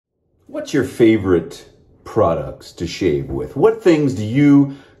what's your favorite products to shave with? What things do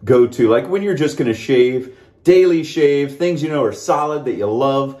you go to? Like when you're just gonna shave, daily shave, things you know are solid that you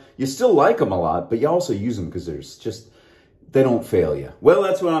love. You still like them a lot, but you also use them because they don't fail you. Well,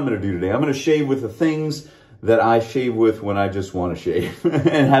 that's what I'm gonna do today. I'm gonna shave with the things that I shave with when I just wanna shave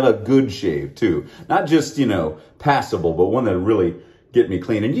and have a good shave too. Not just, you know, passable, but one that really get me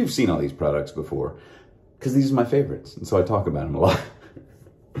clean. And you've seen all these products before because these are my favorites. And so I talk about them a lot.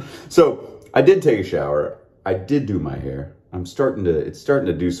 So I did take a shower. I did do my hair. It's starting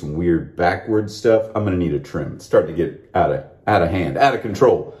to do some weird backwards stuff. I'm going to need a trim. It's starting to get out of hand, out of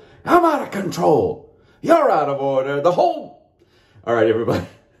control. I'm out of control. You're out of order. All right, everybody.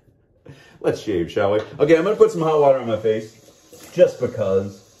 Let's shave, shall we? Okay, I'm going to put some hot water on my face just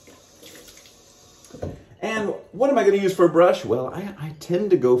because. And what am I going to use for a brush? Well, I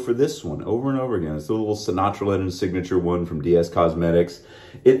tend to go for this one over and over again. It's a little Sinatra Lennon signature one from DS Cosmetics.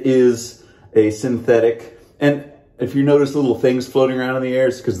 It is a synthetic. And if you notice little things floating around in the air,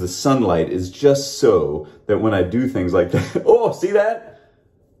 it's because the sunlight is just so that when I do things like that, oh, see that?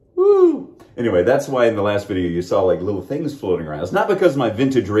 Woo! Anyway, that's why in the last video you saw like little things floating around. It's not because my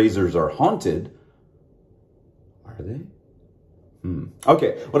vintage razors are haunted. Are they?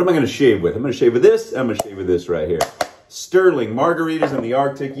 Okay, what am I going to shave with? I'm going to shave with this. I'm going to shave with this right here. Sterling Margaritas in the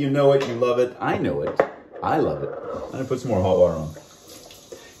Arctic. You know it. You love it. I know it. I love it. I'm going to put some more hot water on.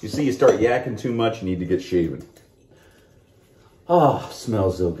 You see, you start yakking too much, you need to get shaven. Oh,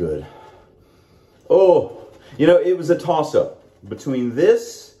 smells so good. Oh, you know, it was a toss-up between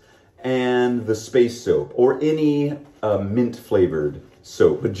this and the space soap or any mint-flavored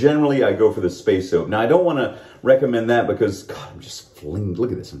soap. But generally, I go for the space soap. Now, I don't want to recommend that because, God, I'm just flinging.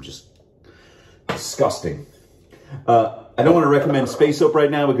 Look at this. I'm just disgusting. I don't want to recommend space soap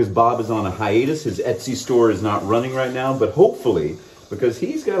right now because Bob is on a hiatus. His Etsy store is not running right now. But hopefully, because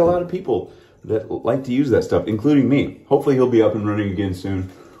he's got a lot of people that like to use that stuff, including me. Hopefully, he'll be up and running again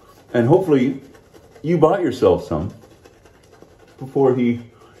soon. And hopefully, you bought yourself some before he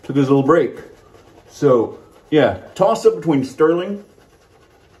took his little break. So, yeah, toss up between Sterling,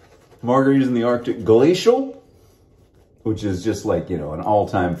 Margaritas in the Arctic, Glacial, which is just like, you know, an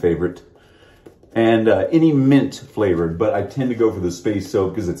all-time favorite, and any mint flavored, but I tend to go for the space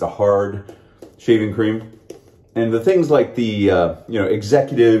soap because it's a hard shaving cream. And the things like the, you know,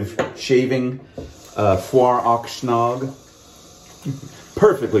 executive shaving, Foire aux Schnog,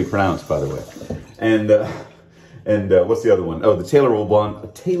 perfectly pronounced, by the way. And what's the other one? Oh, the Taylor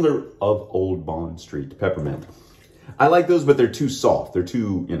of Old Bond Street, peppermint. I like those, but they're too soft. They're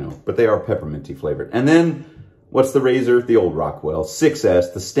too, you know, but they are pepperminty flavored. And then, what's the razor? The old Rockwell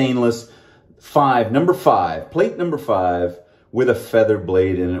 6S, the stainless number 5, plate number 5, with a feather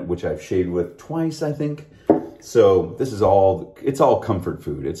blade in it, which I've shaved with twice, I think. So this is all, it's all comfort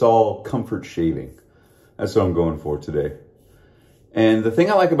food. It's all comfort shaving. That's what I'm going for today. And the thing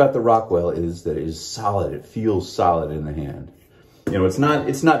I like about the Rockwell is that it is solid. It feels solid in the hand. You know, it's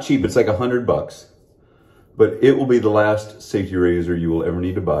not cheap. It's like $100. But it will be the last safety razor you will ever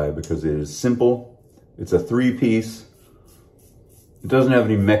need to buy because it is simple. It's a 3-piece. It doesn't have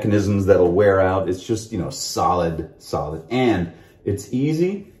any mechanisms that'll wear out. It's just, you know, solid. And it's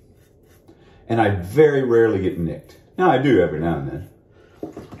easy. And I very rarely get nicked. Now, I do every now and then.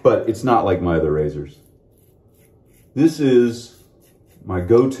 But it's not like my other razors. This is my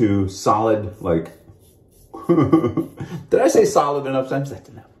go-to solid, like... Did I say solid enough times? That's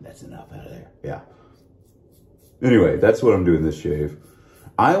enough. That's enough out of there. Yeah. Anyway, that's what I'm doing this shave.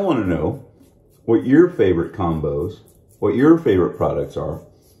 I want to know what your favorite combos, what your favorite products are,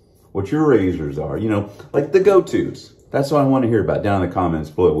 what your razors are, you know, like the go-tos. That's what I want to hear about down in the comments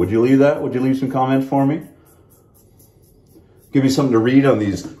below. Would you leave that? Would you leave some comments for me? Give me something to read on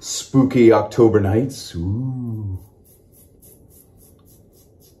these spooky October nights. Ooh.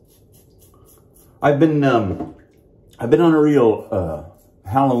 I've been on a real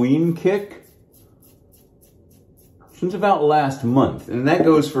Halloween kick since about last month. And that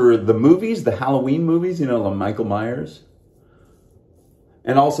goes for the movies, the Halloween movies, you know, like Michael Myers.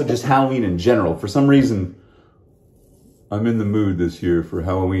 And also just Halloween in general. For some reason, I'm in the mood this year for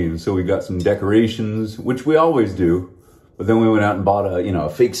Halloween. So we got some decorations, which we always do. But then we went out and bought a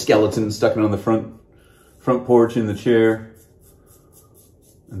fake skeleton and stuck it on the front porch in the chair.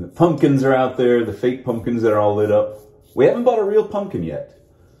 And the pumpkins are out there, the fake pumpkins that are all lit up. We haven't bought a real pumpkin yet.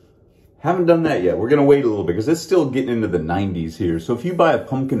 Haven't done that yet. We're going to wait a little bit because it's still getting into the 90s here. So if you buy a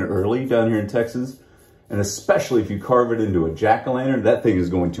pumpkin early down here in Texas, and especially if you carve it into a jack-o'-lantern, that thing is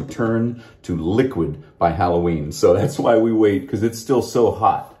going to turn to liquid by Halloween. So that's why we wait, because it's still so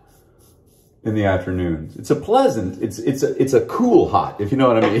hot. in the afternoons. It's a pleasant, it's a cool hot, if you know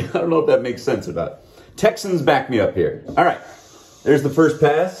what I mean. I don't know if that makes sense about it. Texans, back me up here. All right, there's the first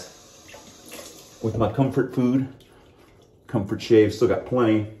pass with my comfort food. Comfort shave, still got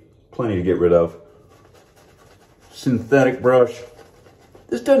plenty to get rid of. Synthetic brush.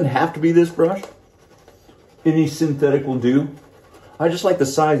 This doesn't have to be this brush. Any synthetic will do. I just like the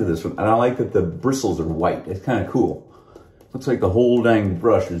size of this one, and I like that the bristles are white. It's kind of cool. Looks like the whole dang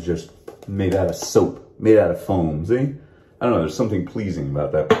brush is just made out of soap, made out of foam, see? I don't know, there's something pleasing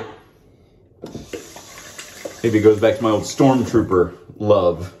about that. Maybe it goes back to my old Stormtrooper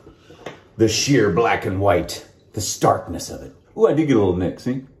love. The sheer black and white, the starkness of it. Ooh, I did get a little nick,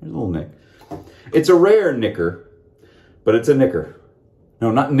 see? There's a little nick. It's a rare knicker, but it's a knicker.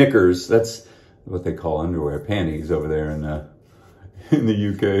 No, not knickers, that's what they call underwear, panties over there in the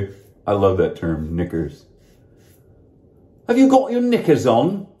UK. I love that term, knickers. Have you got your knickers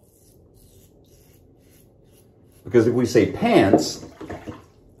on? Because if we say pants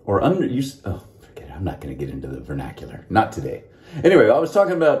or under, oh, forget it. I'm not going to get into the vernacular. Not today. Anyway, I was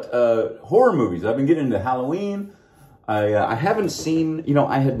talking about horror movies. I've been getting into Halloween. I haven't seen, you know,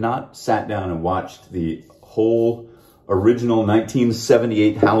 I had not sat down and watched the whole original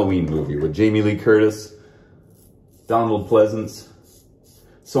 1978 Halloween movie with Jamie Lee Curtis, Donald Pleasance.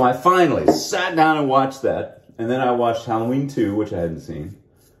 So I finally sat down and watched that. And then I watched Halloween 2, which I hadn't seen.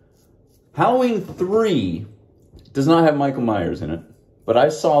 Halloween 3 does not have Michael Myers in it. But I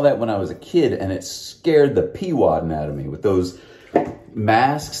saw that when I was a kid, and it scared the pee-wadding out of me with those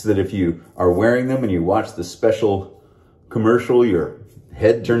masks that if you are wearing them and you watch the special commercial, your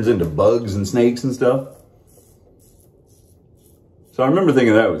head turns into bugs and snakes and stuff. So I remember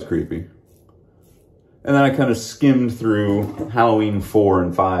thinking that was creepy. And then I kind of skimmed through Halloween 4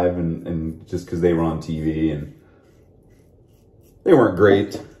 and 5 and just because they were on TV and they weren't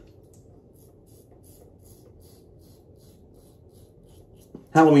great.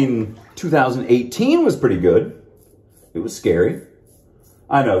 Halloween 2018 was pretty good. It was scary.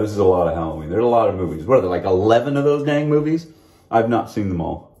 I know, this is a lot of Halloween. There's a lot of movies. What are there, like 11 of those dang movies? I've not seen them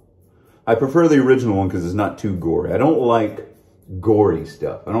all. I prefer the original one because it's not too gory. I don't like gory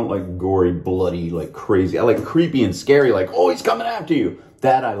stuff. I don't like gory, bloody, like crazy. I like creepy and scary, like, oh, he's coming after you.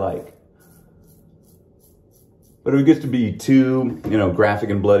 That I like. But if it gets to be too, you know, graphic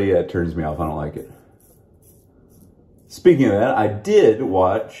and bloody, that turns me off. I don't like it. Speaking of that, I did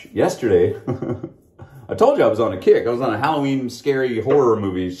watch yesterday. I told you I was on a kick. I was on a Halloween scary horror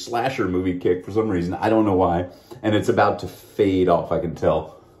movie, slasher movie kick for some reason. I don't know why. And it's about to fade off, I can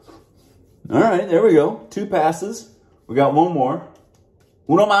tell. All right, there we go. 2 passes. We got one more.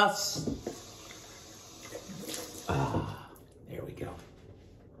 Uno más. Ah, there we go.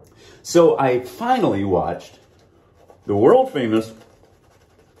 So I finally watched the world famous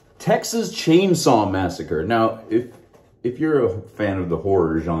Texas Chainsaw Massacre. Now, if you're a fan of the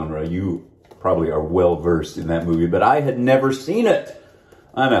horror genre, you probably are well versed in that movie, but I had never seen it.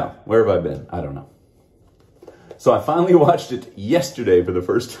 I know. Where have I been? I don't know. So I finally watched it yesterday for the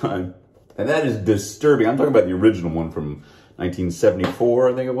first time. And that is disturbing. I'm talking about the original one from 1974,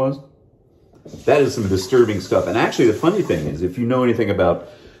 I think it was. That is some disturbing stuff. And actually, the funny thing is, if you know anything about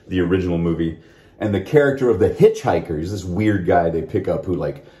the original movie, and the character of the hitchhiker, he's this weird guy they pick up who,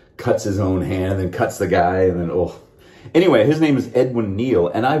 like, cuts his own hand and then cuts the guy, and then, oh. Anyway, his name is Edwin Neal,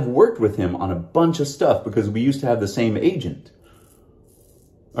 and I've worked with him on a bunch of stuff because we used to have the same agent.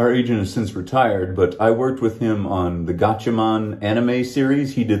 Our agent has since retired, but I worked with him on the Gatchaman anime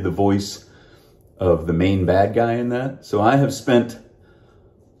series. He did the voice of the main bad guy in that. So I have spent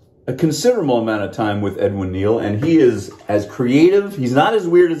a considerable amount of time with Edwin Neal, and he is as creative. He's not as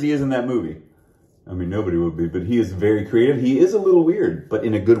weird as he is in that movie. I mean, nobody would be, but he is very creative. He is a little weird, but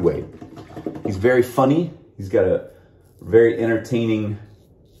in a good way. He's very funny. He's got a very entertaining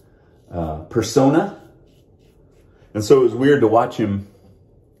persona. And so it was weird to watch him.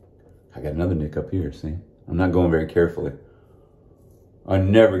 I got another nick up here, see? I'm not going very carefully. I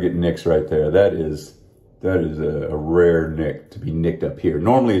never get nicks right there. That is a rare nick to be nicked up here.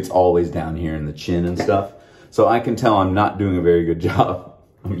 Normally it's always down here in the chin and stuff. So I can tell I'm not doing a very good job.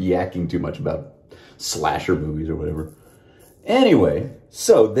 I'm yakking too much about slasher movies or whatever. Anyway,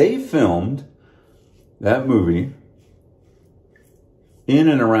 so they filmed that movie in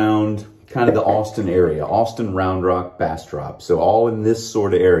and around kind of the Austin area. Austin, Round Rock, Bastrop. So all in this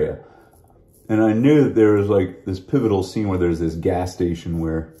sort of area. And I knew that there was like this pivotal scene where there's this gas station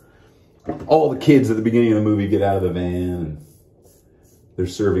where all the kids at the beginning of the movie get out of the van and they're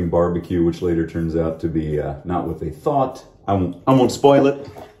serving barbecue, which later turns out to be not what they thought. I won't spoil it.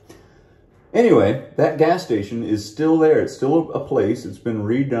 Anyway, that gas station is still there. It's still a place. It's been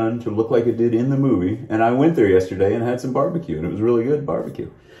redone to look like it did in the movie. And I went there yesterday and had some barbecue, and it was really good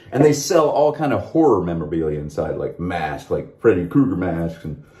barbecue. And they sell all kind of horror memorabilia inside, like masks, like Freddy Krueger masks,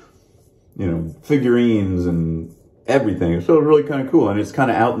 and, you know, figurines and everything. So it's really kind of cool. And it's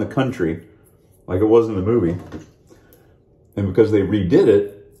kind of out in the country, like it was in the movie. And because they redid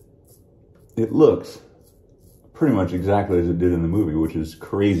it, it looks pretty much exactly as it did in the movie, which is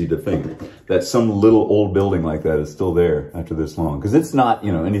crazy to think that some little old building like that is still there after this long. Because it's not,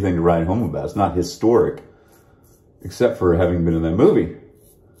 you know, anything to write home about. It's not historic, except for having been in that movie.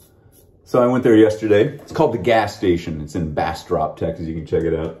 So I went there yesterday. It's called The Gas Station. It's in Bastrop, Texas. You can check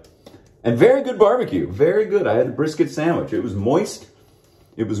it out. And very good barbecue. Very good. I had a brisket sandwich. It was moist.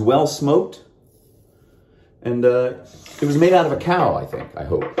 It was well smoked. And it was made out of a cow, I think. I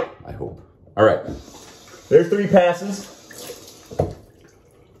hope. All right. There's 3 passes.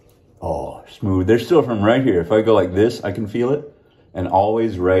 Oh, smooth. They're still from right here. If I go like this, I can feel it. And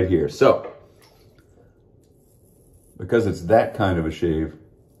always right here. So, because it's that kind of a shave,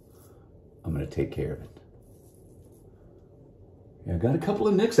 I'm going to take care of it. Yeah, I got a couple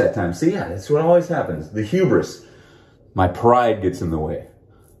of nicks that time. See, yeah, that's what always happens. The hubris. My pride gets in the way.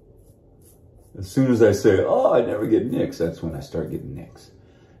 As soon as I say, oh, I never get nicks, that's when I start getting nicks.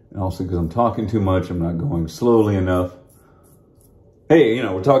 And also because I'm talking too much, I'm not going slowly enough. Hey, you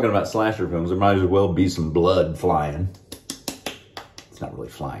know, we're talking about slasher films. There might as well be some blood flying. It's not really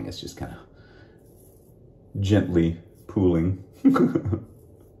flying. It's just kind of gently pooling.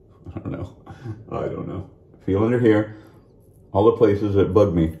 I don't know. Feel under here. All the places that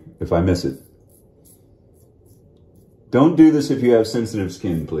bug me if I miss it. Don't do this if you have sensitive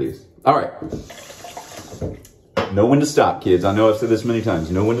skin, please. All right. Know when to stop, kids. I know I've said this many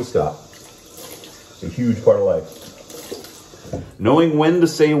times. Know when to stop. It's a huge part of life. Knowing when to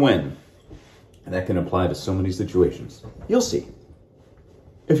say when. And that can apply to so many situations. You'll see.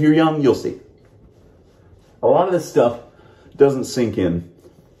 If you're young, you'll see. A lot of this stuff doesn't sink in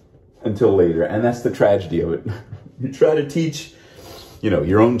until later. And that's the tragedy of it. You try to teach, you know,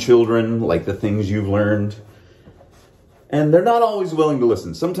 your own children, like the things you've learned. And they're not always willing to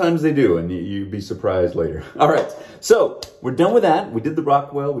listen. Sometimes they do, and you'd be surprised later. All right, so we're done with that. We did the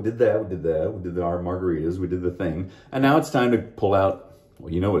Rockwell, we did our margaritas, we did the thing. And now it's time to pull out,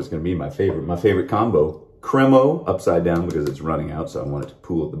 well, you know what it's gonna be, my favorite combo. Cremo, upside down because it's running out, so I want it to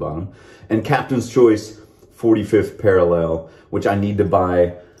pool at the bottom. And Captain's Choice 45th Parallel, which I need to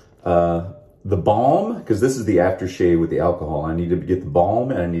buy the balm, because this is the aftershave with the alcohol. I need to get the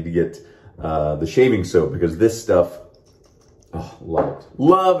balm, and I need to get the shaving soap, because this stuff, oh, love it.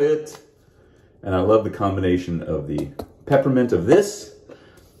 Love it. And I love the combination of the peppermint of this,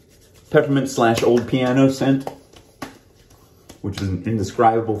 peppermint / old piano scent, which is an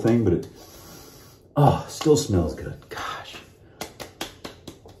indescribable thing, but it, oh, still smells good. Gosh.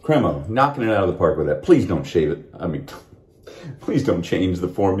 Cremo, knocking it out of the park with that. Please don't shave it. I mean, please don't change the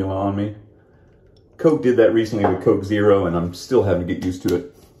formula on me. Coke did that recently with Coke Zero, and I'm still having to get used to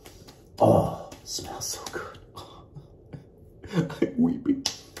it. Oh, it smells so good. I'm weeping.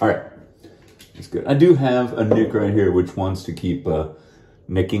 All right, it's good. I do have a nick right here which wants to keep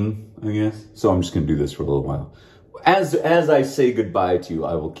nicking, I guess. So I'm just gonna do this for a little while. As I say goodbye to you,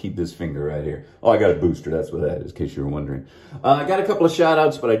 I will keep this finger right here. Oh, I got a booster. That's what that is, in case you were wondering. I got a couple of shout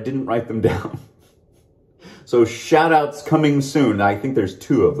outs, but I didn't write them down. So shout outs coming soon. I think there's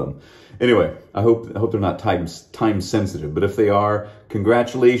 2 of them. Anyway, I hope they're not time sensitive, but if they are,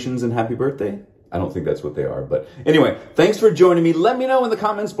 congratulations and happy birthday. I don't think that's what they are, but anyway, thanks for joining me. Let me know in the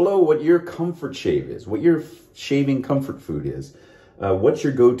comments below what your comfort shave is, what your shaving comfort food is. What's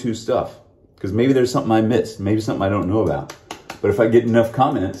your go-to stuff? Because maybe there's something I missed, maybe something I don't know about. But if I get enough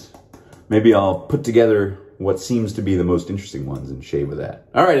comments, maybe I'll put together what seems to be the most interesting ones and shave with that.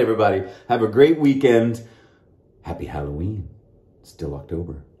 All right, everybody, have a great weekend. Happy Halloween. It's still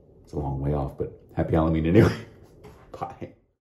October. It's a long way off, but happy Halloween anyway. Bye.